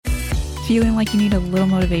Feeling like you need a little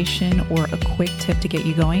motivation or a quick tip to get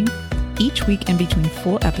you going? Each week in between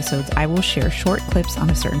full episodes, I will share short clips on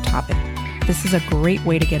a certain topic. This is a great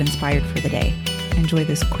way to get inspired for the day. Enjoy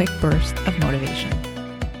this quick burst of motivation.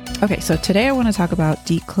 Okay, so today I want to talk about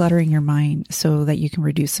decluttering your mind so that you can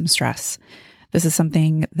reduce some stress. This is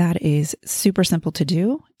something that is super simple to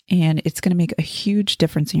do, and it's going to make a huge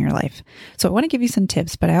difference in your life. So I want to give you some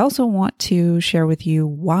tips, but I also want to share with you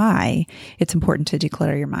why it's important to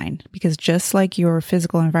declutter your mind. Because just like your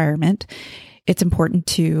physical environment, it's important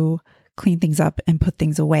to clean things up and put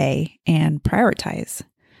things away and prioritize.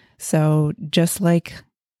 So just like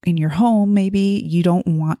in your home, maybe you don't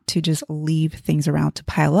want to just leave things around to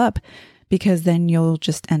pile up, because then you'll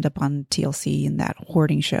just end up on TLC in that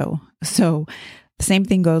hoarding show. So the same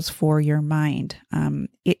thing goes for your mind.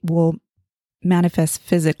 It will manifest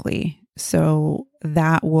physically. So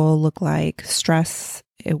that will look like stress.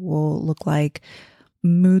 It will look like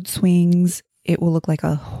mood swings. It will look like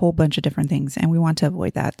a whole bunch of different things. And we want to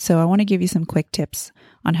avoid that. So I want to give you some quick tips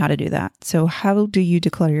on how to do that. So how do you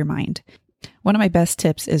declutter your mind? One of my best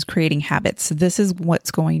tips is creating habits. This is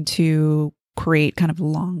what's going to create kind of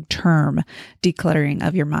long-term decluttering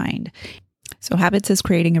of your mind. So habits is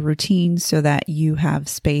creating a routine so that you have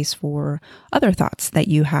space for other thoughts that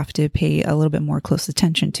you have to pay a little bit more close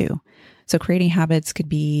attention to. So creating habits could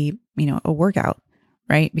be, a workout,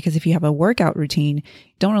 right? Because if you have a workout routine,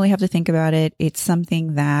 you don't really have to think about it. It's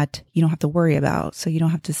something that you don't have to worry about. So you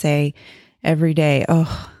don't have to say every day,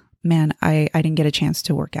 oh man, I didn't get a chance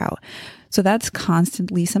to work out. So that's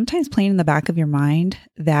constantly sometimes playing in the back of your mind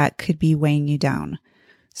that could be weighing you down.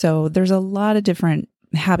 So there's a lot of different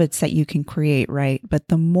habits that you can create, right? But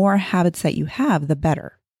the more habits that you have, the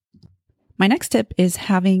better. My next tip is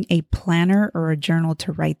having a planner or a journal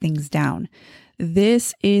to write things down.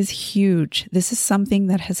 This is huge. This is something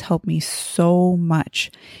that has helped me so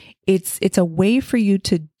much. It's a way for you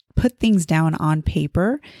to put things down on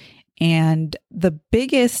paper. And the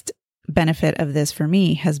biggest benefit of this for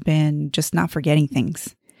me has been just not forgetting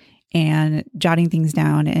things and jotting things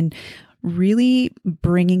down and really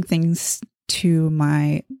bringing things to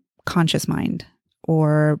my conscious mind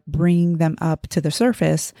or bringing them up to the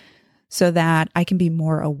surface so that I can be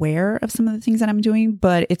more aware of some of the things that I'm doing.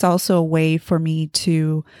 But it's also a way for me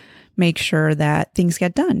to make sure that things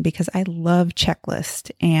get done, because I love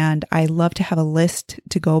checklists and I love to have a list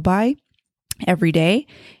to go by every day.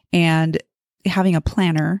 And having a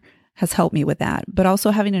planner has helped me with that, but also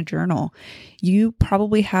having a journal. You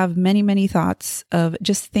probably have many, many thoughts of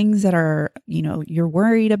just things that are, you're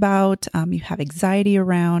worried about, you have anxiety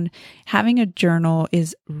around. Having a journal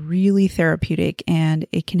is really therapeutic, and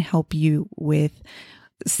it can help you with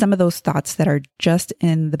some of those thoughts that are just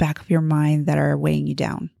in the back of your mind that are weighing you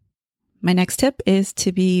down. My next tip is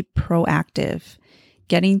to be proactive,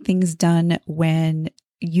 getting things done when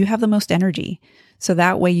you have the most energy. So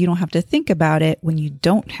that way you don't have to think about it when you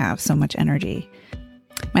don't have so much energy.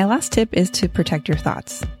 My last tip is to protect your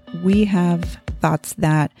thoughts. We have thoughts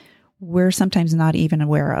that we're sometimes not even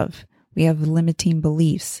aware of. We have limiting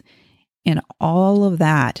beliefs, and all of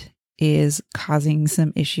that is causing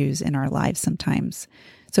some issues in our lives sometimes.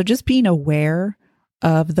 So just being aware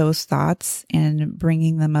of those thoughts and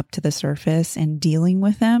bringing them up to the surface and dealing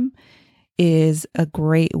with them is a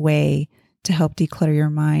great way to help declutter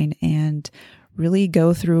your mind and really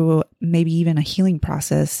go through maybe even a healing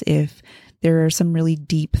process if there are some really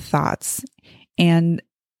deep thoughts. And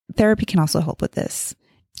therapy can also help with this.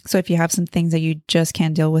 So if you have some things that you just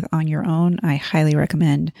can't deal with on your own, I highly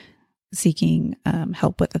recommend seeking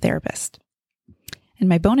help with a therapist. And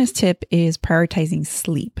my bonus tip is prioritizing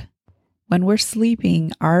sleep. When we're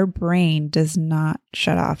sleeping, our brain does not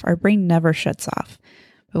shut off. Our brain never shuts off.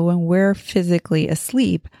 But when we're physically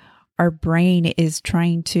asleep, our brain is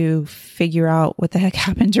trying to figure out what the heck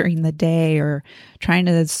happened during the day or trying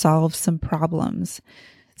to solve some problems.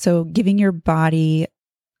 So giving your body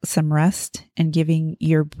some rest and giving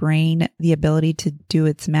your brain the ability to do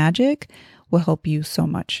its magic will help you so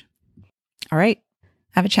much. All right, I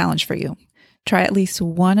have a challenge for you. Try at least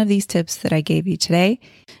one of these tips that I gave you today,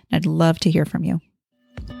 and I'd love to hear from you.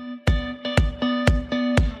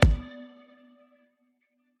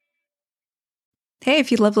 Hey,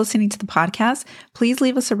 if you love listening to the podcast, please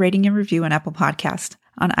leave us a rating and review on Apple Podcast.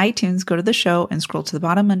 On iTunes, go to the show and scroll to the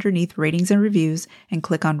bottom underneath ratings and reviews and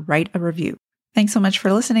click on write a review. Thanks so much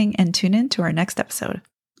for listening, and tune in to our next episode.